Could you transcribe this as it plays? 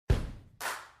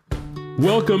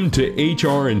Welcome to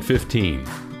HR in 15,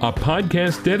 a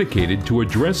podcast dedicated to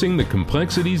addressing the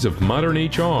complexities of modern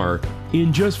HR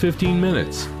in just 15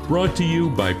 minutes. Brought to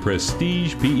you by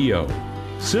Prestige PEO,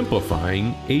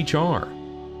 simplifying HR.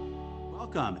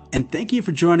 Welcome, and thank you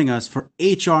for joining us for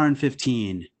HR in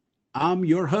 15. I'm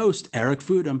your host, Eric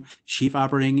Fudum, Chief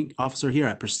Operating Officer here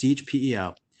at Prestige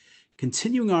PEO.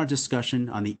 Continuing our discussion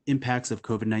on the impacts of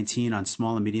COVID-19 on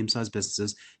small and medium-sized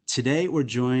businesses, today we're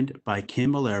joined by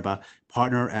Kim Malerba,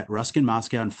 partner at Ruskin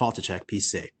Moscow and Faltichek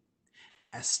PC.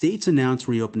 As states announce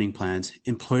reopening plans,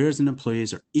 employers and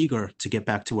employees are eager to get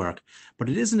back to work, but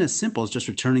it isn't as simple as just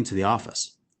returning to the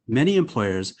office. Many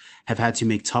employers have had to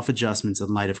make tough adjustments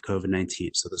in light of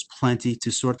COVID-19, so there's plenty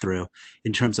to sort through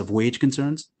in terms of wage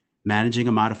concerns, managing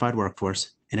a modified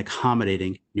workforce, and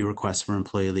accommodating new requests for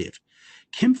employee leave.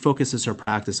 Kim focuses her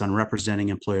practice on representing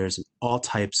employers in all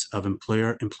types of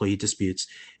employer-employee disputes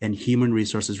and human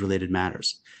resources-related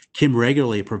matters. Kim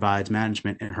regularly provides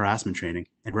management and harassment training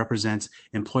and represents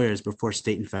employers before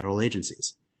state and federal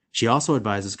agencies. She also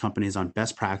advises companies on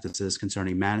best practices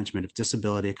concerning management of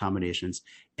disability accommodations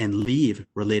and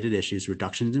leave-related issues,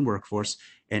 reductions in workforce,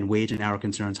 and wage and hour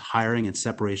concerns, hiring and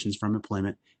separations from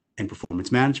employment, and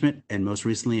performance management, and most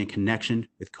recently in connection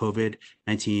with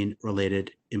COVID-19 related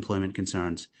employment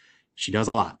concerns. She does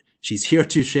a lot. She's here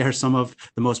to share some of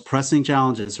the most pressing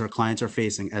challenges her clients are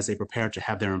facing as they prepare to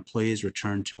have their employees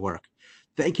return to work.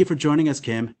 Thank you for joining us,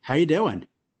 Kim. How are you doing?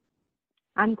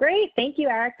 I'm great. Thank you,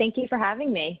 Eric. Thank you for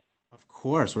having me. Of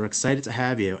course, we're excited to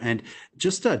have you. And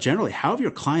just generally, how have your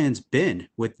clients been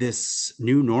with this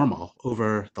new normal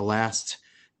over the last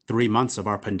 3 months of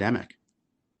our pandemic?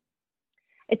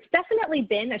 It's definitely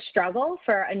been a struggle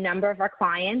for a number of our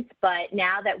clients, but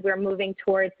now that we're moving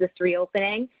towards this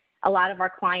reopening, a lot of our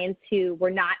clients who were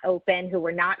not open, who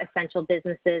were not essential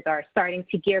businesses, are starting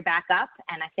to gear back up.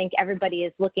 And I think everybody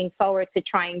is looking forward to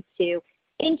trying to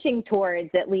inching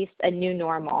towards at least a new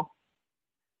normal.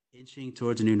 Inching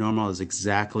towards a new normal is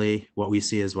exactly what we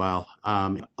see as well.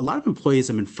 A lot of employees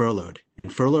have been furloughed,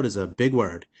 and furloughed is a big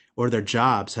word, or their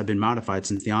jobs have been modified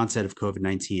since the onset of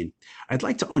COVID-19. I'd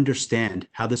like to understand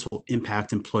how this will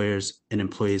impact employers and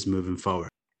employees moving forward.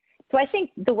 So I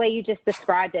think the way you just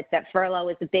described it, that furlough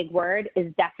is a big word,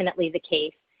 is definitely the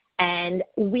case. And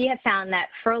we have found that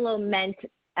furlough meant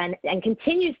and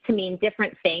continues to mean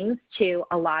different things to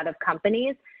a lot of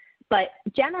companies. But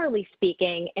generally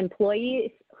speaking,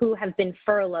 employees who have been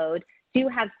furloughed do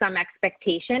have some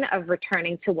expectation of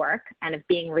returning to work and of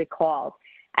being recalled.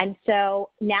 And so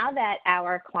now that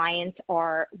our clients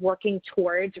are working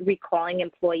towards recalling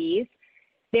employees,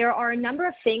 there are a number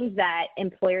of things that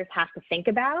employers have to think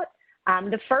about.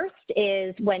 The first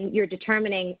is when you're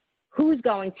determining who's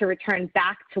going to return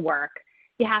back to work,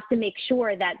 you have to make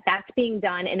sure that that's being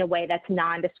done in a way that's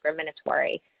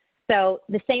non-discriminatory. So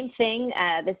the same thing,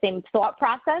 the same thought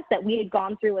process that we had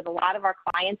gone through with a lot of our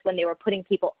clients when they were putting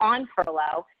people on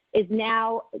furlough is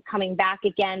now coming back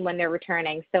again when they're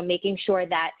returning. So making sure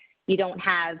that you don't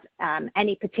have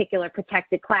any particular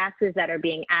protected classes that are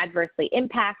being adversely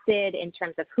impacted in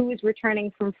terms of who's returning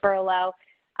from furlough,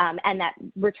 and that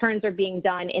returns are being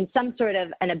done in some sort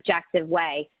of an objective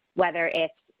way, whether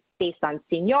it's based on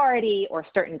seniority or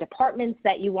certain departments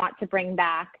that you want to bring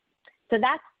back. So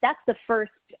that's the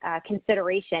first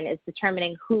consideration, is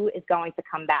determining who is going to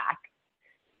come back.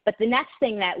 But the next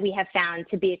thing that we have found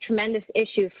to be a tremendous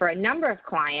issue for a number of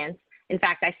clients, in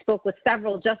fact, I spoke with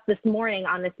several just this morning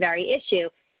on this very issue,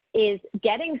 is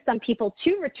getting some people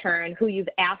to return who you've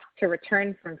asked to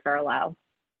return from furlough.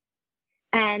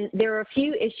 And there are a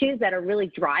few issues that are really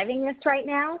driving this right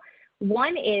now.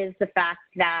 One is the fact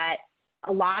that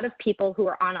a lot of people who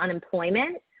are on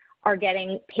unemployment are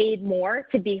getting paid more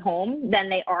to be home than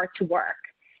they are to work.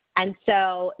 And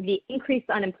so the increased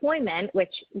unemployment,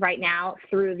 which right now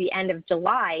through the end of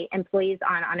July, employees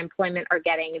on unemployment are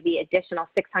getting the additional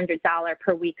 $600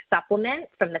 per week supplement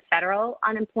from the federal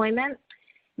unemployment,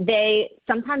 they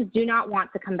sometimes do not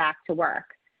want to come back to work.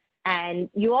 And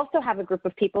you also have a group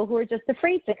of people who are just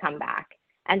afraid to come back.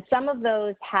 And some of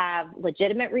those have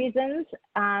legitimate reasons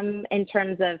in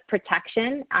terms of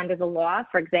protection under the law,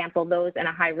 for example, those in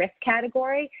a high-risk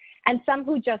category, and some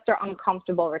who just are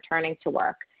uncomfortable returning to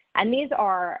work. And these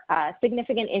are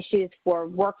significant issues for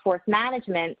workforce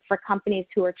management for companies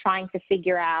who are trying to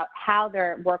figure out how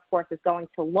their workforce is going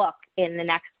to look in the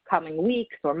next coming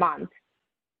weeks or months.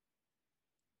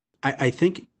 I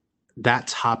think that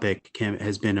topic, Kim,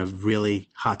 has been a really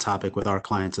hot topic with our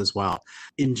clients as well.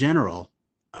 In general,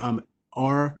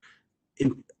 our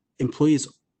employees,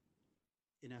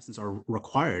 in essence, are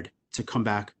required to come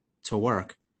back to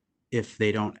work if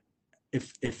they don't,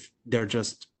 if they're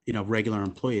just regular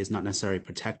employee is not necessarily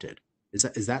protected.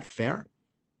 Is that fair?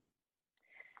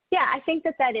 Yeah, I think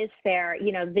that is fair.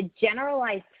 The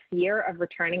generalized fear of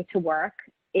returning to work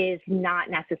is not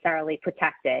necessarily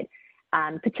protected,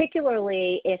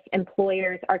 particularly if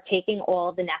employers are taking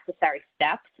all the necessary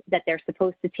steps that they're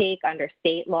supposed to take under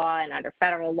state law and under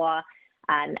federal law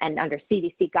and under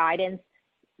CDC guidance.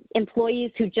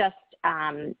 Employees who just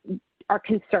are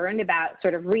concerned about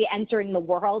sort of re-entering the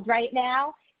world right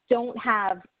now don't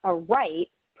have a right,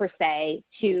 per se,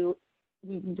 to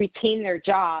retain their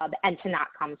job and to not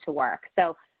come to work.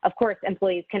 So, of course,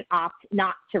 employees can opt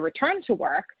not to return to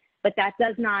work, but that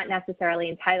does not necessarily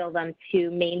entitle them to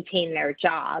maintain their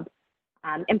job.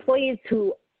 Employees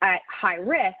who are at high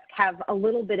risk have a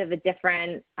little bit of a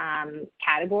different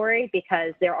category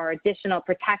because there are additional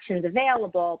protections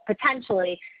available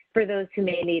potentially for those who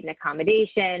may need an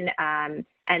accommodation, and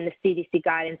the CDC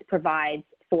guidance provides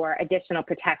for additional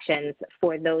protections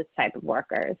for those type of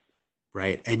workers.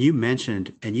 Right. And you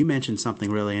mentioned something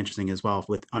really interesting as well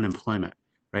with unemployment,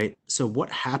 right? So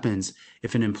what happens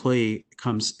if an employee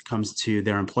comes to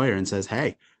their employer and says,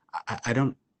 "Hey, I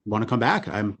don't want to come back.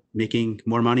 I'm making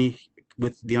more money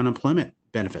with the unemployment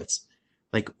benefits."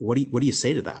 Like, what do you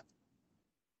say to that?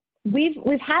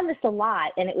 We've had this a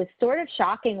lot, and it was sort of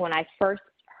shocking when I first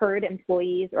heard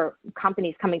employees or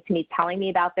companies coming to me telling me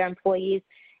about their employees,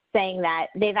 saying that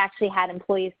they've actually had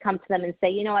employees come to them and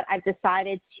say, "You know what, I've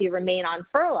decided to remain on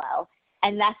furlough."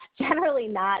 And that's generally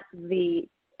not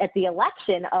at the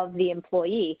election of the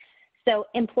employee. So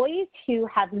employees who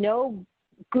have no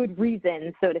good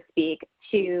reason, so to speak,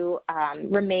 to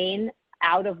remain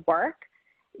out of work,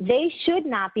 they should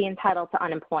not be entitled to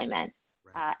unemployment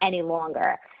any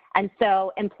longer. And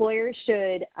so employers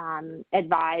should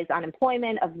advise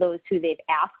unemployment of those who they've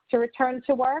asked to return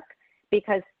to work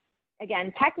because,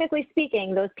 again, technically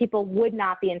speaking, those people would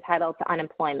not be entitled to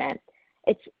unemployment.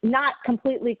 It's not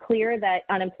completely clear that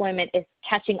unemployment is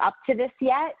catching up to this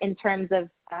yet in terms of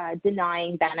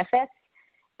denying benefits,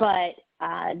 but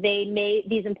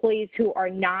these employees who are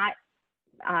not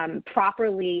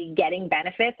properly getting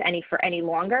benefits for any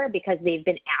longer because they've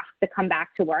been asked to come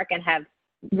back to work and have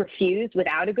refused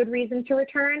without a good reason to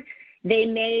return, they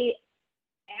may,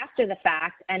 after the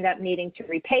fact, end up needing to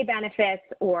repay benefits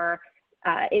or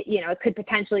it could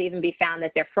potentially even be found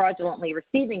that they're fraudulently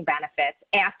receiving benefits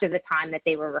after the time that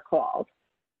they were recalled.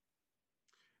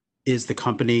 Is the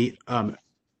company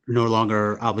no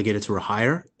longer obligated to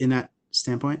rehire in that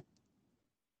standpoint?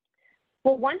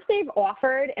 Well, once they've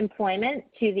offered employment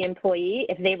to the employee,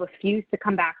 if they refuse to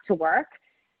come back to work,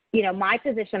 my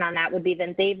position on that would be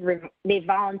that they've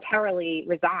voluntarily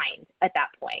resigned at that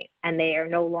point, and they are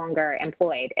no longer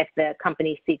employed if the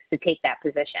company seeks to take that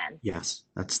position. Yes,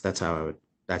 that's how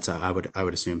I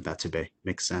would assume that to be.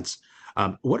 Makes sense.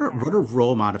 What are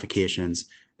role modifications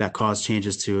that cause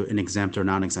changes to an exempt or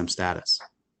non-exempt status?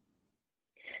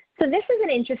 So this is an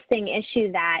interesting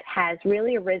issue that has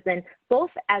really arisen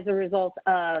both as a result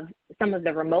of some of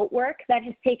the remote work that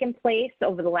has taken place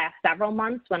over the last several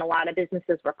months when a lot of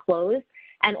businesses were closed,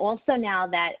 and also now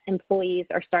that employees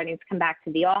are starting to come back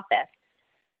to the office.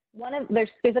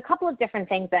 There's a couple of different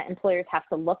things that employers have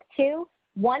to look to.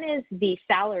 One is the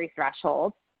salary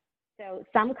threshold. So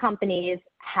some companies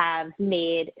have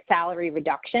made salary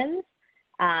reductions,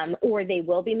 or they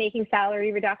will be making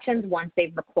salary reductions once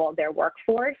they've recalled their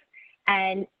workforce.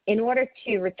 And in order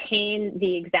to retain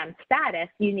the exempt status,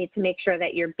 you need to make sure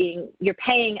that you're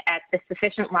paying at the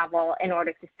sufficient level in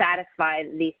order to satisfy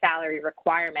the salary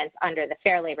requirements under the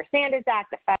Fair Labor Standards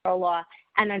Act, the federal law,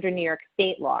 and under New York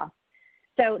state law.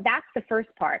 So that's the first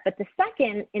part. But the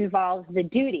second involves the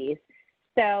duties.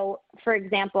 So, for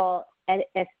example,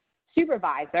 a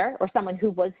supervisor or someone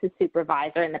who was the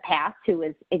supervisor in the past who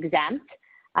was exempt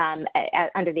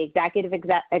under the executive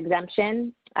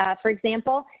exemption, for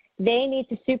example, they need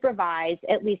to supervise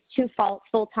at least 2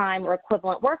 full-time or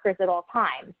equivalent workers at all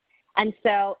times. And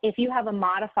so if you have a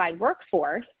modified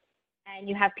workforce and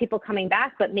you have people coming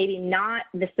back, but maybe not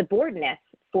the subordinates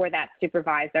for that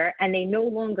supervisor, and they no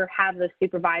longer have those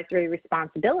supervisory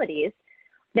responsibilities,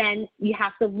 then you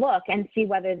have to look and see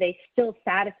whether they still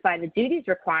satisfy the duties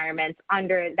requirements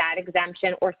under that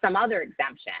exemption or some other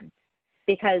exemption.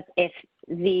 Because if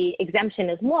the exemption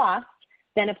is lost,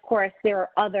 then of course there are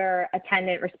other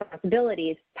attendant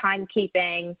responsibilities,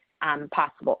 timekeeping,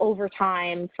 possible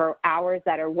overtime for hours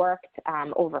that are worked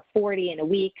over 40 in a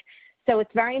week. So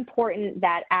it's very important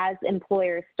that as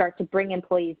employers start to bring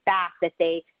employees back, that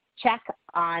they check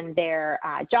on their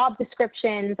job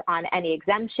descriptions, on any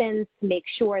exemptions, to make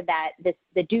sure that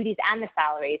the duties and the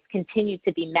salaries continue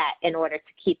to be met in order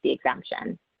to keep the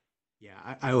exemption.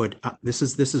 Yeah, I would. This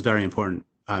is very important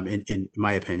in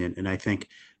my opinion. And I think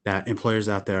that employers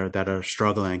out there that are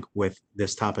struggling with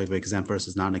this topic of exempt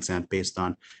versus non-exempt based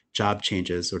on job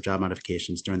changes or job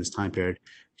modifications during this time period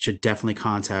should definitely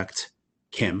contact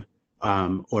Kim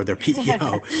or their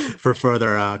PTO for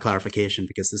further clarification,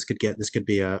 because this could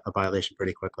be a violation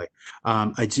pretty quickly. I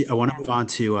want to move on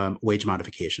to wage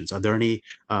modifications. Are there any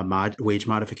wage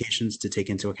modifications to take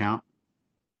into account?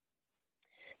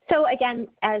 So again,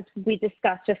 as we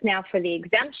discussed just now for the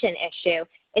exemption issue,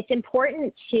 it's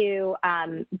important to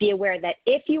be aware that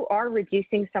if you are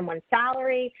reducing someone's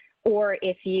salary or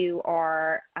if you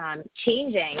are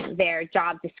changing their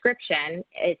job description,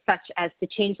 such as to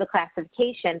change the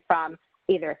classification from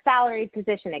either a salaried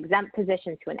position, exempt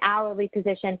position to an hourly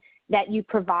position, that you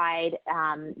provide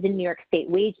the New York State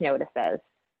wage notices,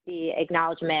 the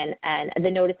acknowledgement and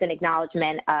the notice and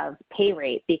acknowledgement of pay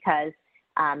rate, because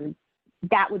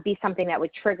that would be something that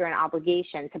would trigger an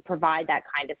obligation to provide that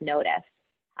kind of notice.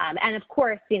 And of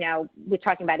course, we're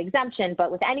talking about exemption,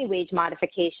 but with any wage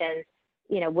modifications,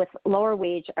 with lower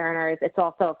wage earners, it's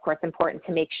also, of course, important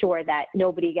to make sure that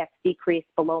nobody gets decreased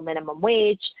below minimum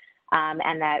wage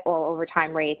and that all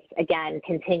overtime rates, again,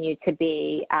 continue to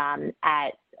be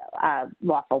at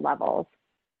lawful levels.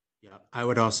 Yeah, I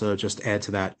would also just add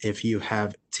to that, if you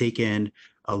have taken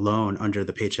a loan under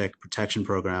the Paycheck Protection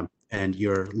Program and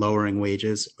you're lowering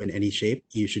wages in any shape,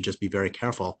 you should just be very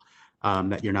careful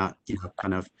that you're not,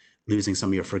 kind of losing some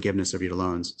of your forgiveness of your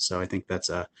loans. So I think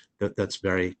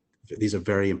these are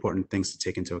very important things to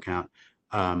take into account.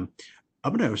 I'm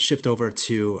going to shift over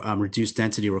to reduced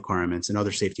density requirements and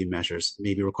other safety measures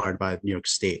maybe required by New York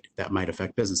State that might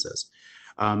affect businesses.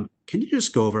 Can you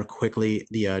just go over quickly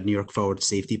the New York Forward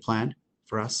Safety Plan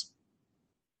for us?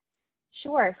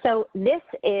 Sure. So this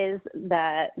is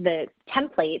the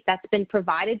template that's been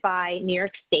provided by New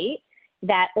York State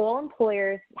that all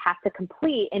employers have to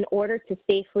complete in order to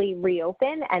safely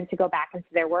reopen and to go back into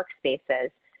their workspaces.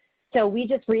 So we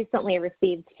just recently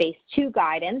received phase 2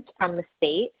 guidance from the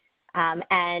state,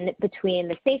 and between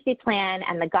the safety plan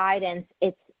and the guidance,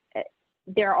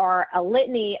 there are a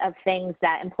litany of things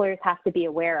that employers have to be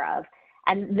aware of.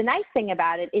 And the nice thing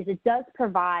about it is it does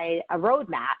provide a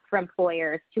roadmap for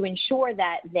employers to ensure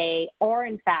that they are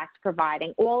in fact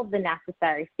providing all of the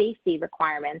necessary safety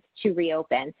requirements to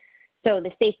reopen. So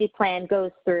the safety plan goes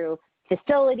through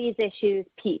facilities issues,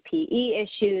 PPE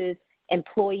issues,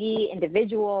 employee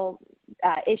individual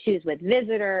issues with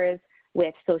visitors,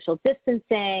 with social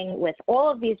distancing, with all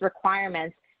of these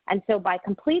requirements. And so by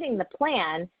completing the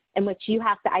plan, in which you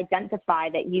have to identify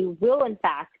that you will in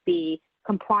fact be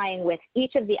complying with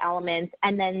each of the elements,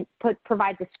 and then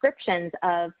provide descriptions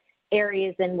of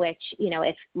areas in which,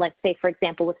 if, let's say, for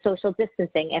example, with social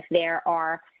distancing, if there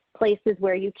are places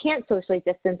where you can't socially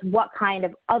distance, what kind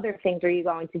of other things are you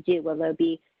going to do? Will there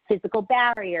be physical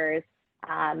barriers?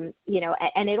 And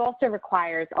it also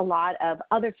requires a lot of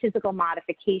other physical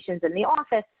modifications in the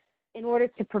office in order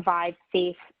to provide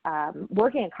safe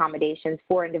working accommodations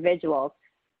for individuals,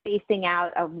 spacing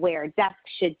out of where desks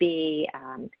should be,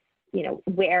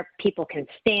 where people can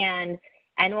stand.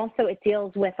 And also it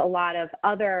deals with a lot of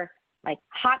other like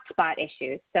hotspot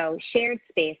issues. So shared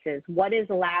spaces, what is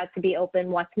allowed to be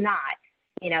open, what's not,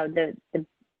 to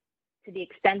the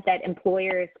extent that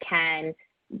employers can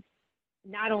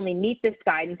not only meet this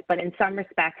guidance, but in some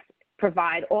respects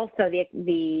provide also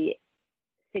the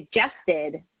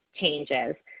suggested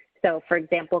changes. So for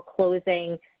example,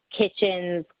 closing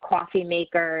kitchens, coffee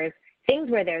makers, things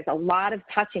where there's a lot of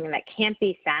touching and that can't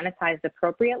be sanitized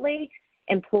appropriately,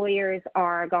 employers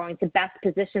are going to best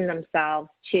position themselves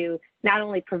to not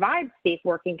only provide safe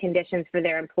working conditions for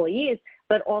their employees,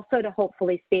 but also to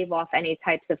hopefully stave off any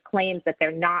types of claims that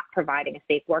they're not providing a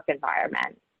safe work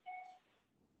environment.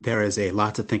 There is a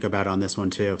lot to think about on this one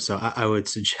too. So I would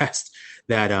suggest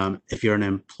that if you're an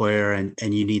employer and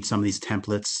you need some of these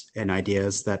templates and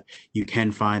ideas, that you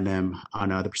can find them on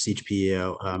the Prestige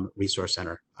PEO Resource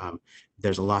Center.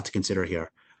 There's a lot to consider here.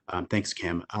 Thanks,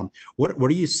 Kim. What are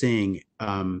you seeing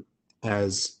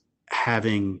as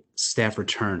having staff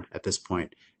return at this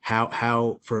point?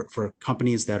 How for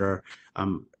companies that are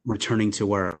returning to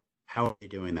work, how are they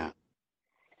doing that?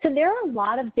 So there are a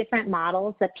lot of different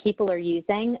models that people are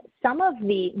using. Some of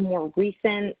the more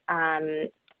recent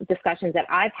discussions that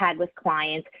I've had with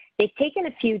clients, they've taken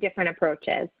a few different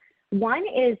approaches. One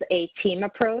is a team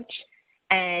approach,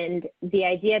 and the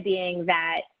idea being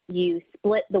that you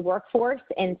split the workforce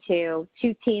into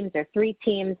 2 teams or 3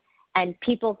 teams, and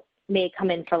people may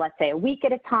come in for, let's say, a week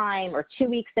at a time or 2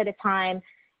 weeks at a time.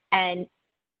 And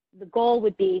the goal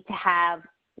would be to have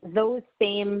those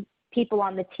same people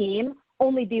on the team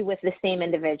only be with the same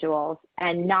individuals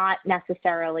and not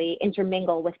necessarily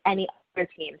intermingle with any other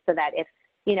team, so that if,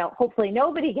 hopefully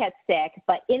nobody gets sick,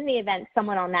 but in the event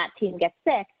someone on that team gets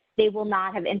sick, they will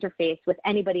not have interfaced with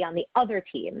anybody on the other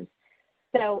teams.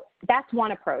 So that's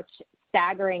one approach,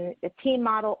 staggering the team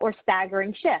model or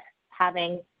staggering shifts,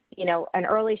 having, an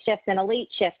early shift and a late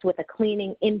shift with a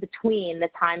cleaning in between the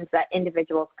times that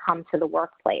individuals come to the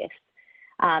workplace.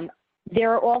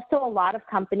 There are also a lot of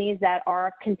companies that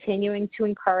are continuing to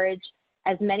encourage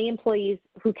as many employees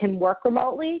who can work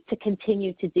remotely to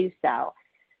continue to do so.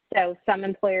 So some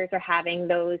employers are having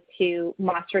those who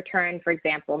must return, for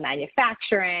example,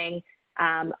 manufacturing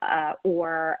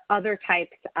or other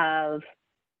types of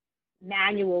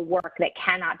manual work that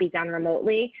cannot be done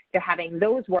remotely. They're having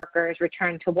those workers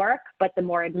return to work, but the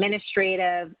more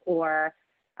administrative or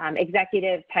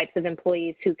executive types of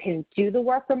employees who can do the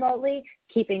work remotely,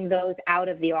 keeping those out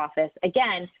of the office.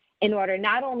 Again, in order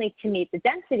not only to meet the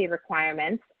density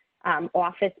requirements,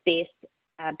 office-based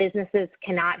businesses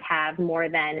cannot have more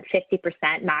than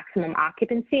 50% maximum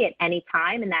occupancy at any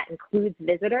time, and that includes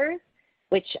visitors,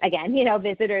 which again,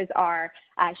 visitors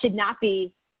should not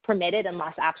be permitted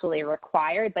unless absolutely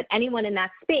required, but anyone in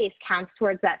that space counts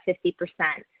towards that 50%.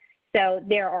 So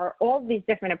there are all these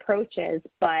different approaches,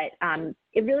 but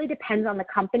it really depends on the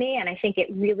company, and I think it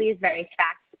really is very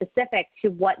fact-specific to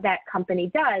what that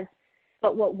company does.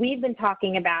 But what we've been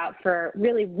talking about for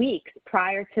really weeks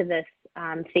prior to this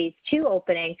phase 2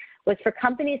 opening was for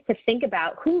companies to think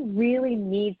about who really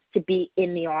needs to be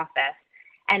in the office.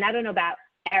 And I don't know about,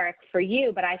 Eric, for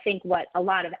you, but I think what a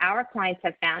lot of our clients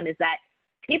have found is that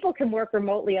people can work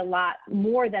remotely a lot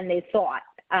more than they thought,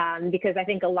 because I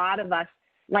think a lot of us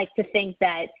like to think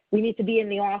that we need to be in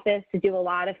the office to do a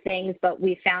lot of things, but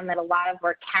we found that a lot of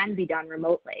work can be done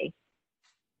remotely.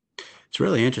 It's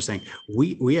really interesting.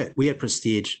 We at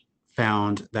Prestige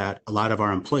found that a lot of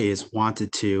our employees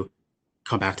wanted to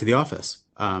come back to the office.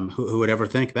 Who would ever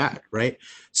think that, right?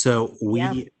 So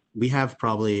we have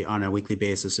probably on a weekly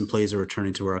basis, employees are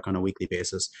returning to work on a weekly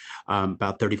basis,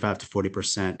 about 35 to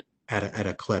 40% at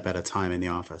a clip at a time in the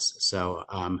office. So,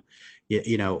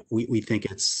 we think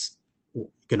it's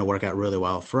going to work out really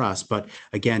well for us. But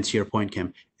again, to your point,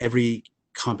 Kim, every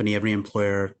company, every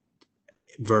employer,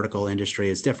 vertical industry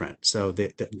is different. So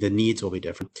the needs will be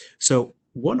different. So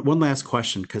one last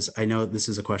question, because I know this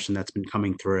is a question that's been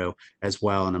coming through as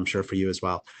well, and I'm sure for you as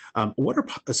well. What are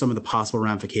some of the possible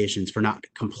ramifications for not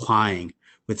complying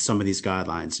with some of these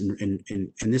guidelines?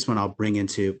 And this one I'll bring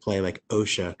into play, like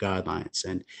OSHA guidelines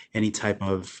and any type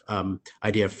of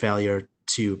idea of failure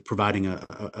to providing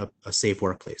a safe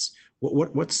workplace.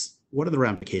 What are the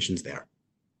ramifications there?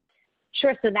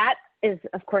 Sure. So that is,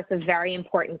 of course, a very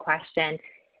important question.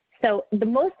 So the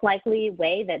most likely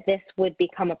way that this would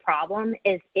become a problem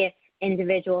is if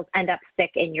individuals end up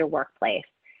sick in your workplace.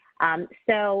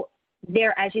 So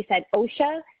there, as you said,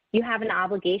 OSHA, you have an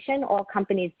obligation, all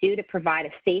companies do, to provide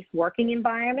a safe working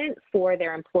environment for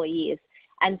their employees.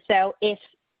 And so if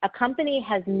a company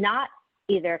has not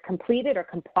either completed or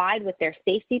complied with their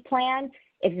safety plan,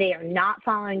 if they are not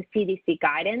following CDC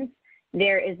guidance,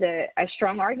 there is a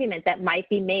strong argument that might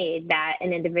be made that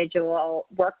an individual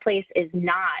workplace is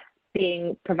not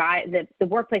being provided, the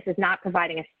workplace is not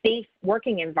providing a safe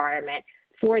working environment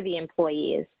for the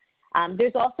employees.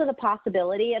 There's also the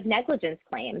possibility of negligence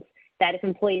claims, that if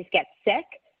employees get sick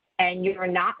and you're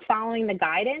not following the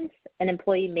guidance, an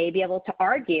employee may be able to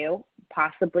argue,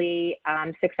 possibly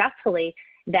successfully,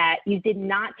 that you did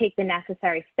not take the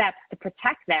necessary steps to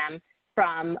protect them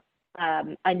from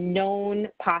a known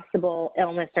possible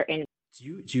illness or injury.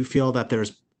 Do you feel that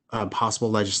there's possible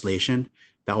legislation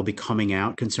that will be coming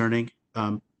out concerning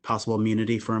possible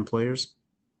immunity for employers?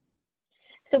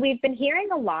 So we've been hearing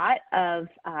a lot of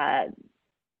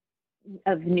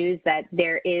news that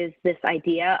there is this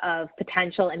idea of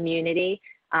potential immunity,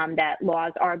 that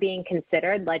laws are being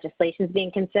considered, legislation is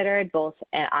being considered, both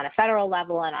on a federal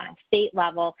level and on a state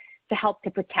level, to help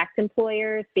to protect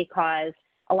employers, because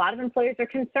a lot of employers are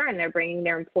concerned. They're bringing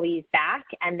their employees back,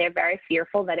 and they're very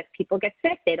fearful that if people get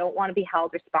sick, they don't want to be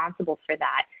held responsible for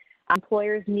that.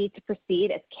 Employers need to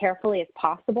proceed as carefully as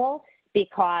possible,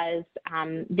 because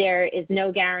there is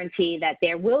no guarantee that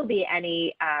there will be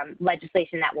any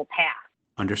legislation that will pass.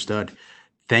 Understood.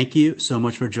 Thank you so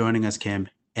much for joining us, Kim.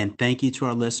 And thank you to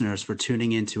our listeners for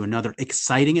tuning in to another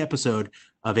exciting episode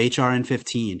of HR in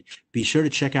 15. Be sure to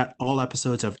check out all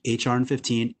episodes of HR in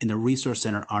 15 in the Resource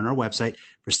Center on our website,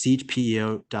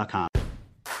 prestigepeo.com.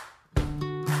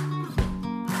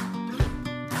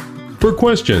 For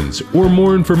questions or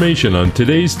more information on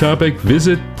today's topic,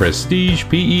 visit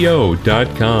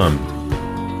prestigepeo.com.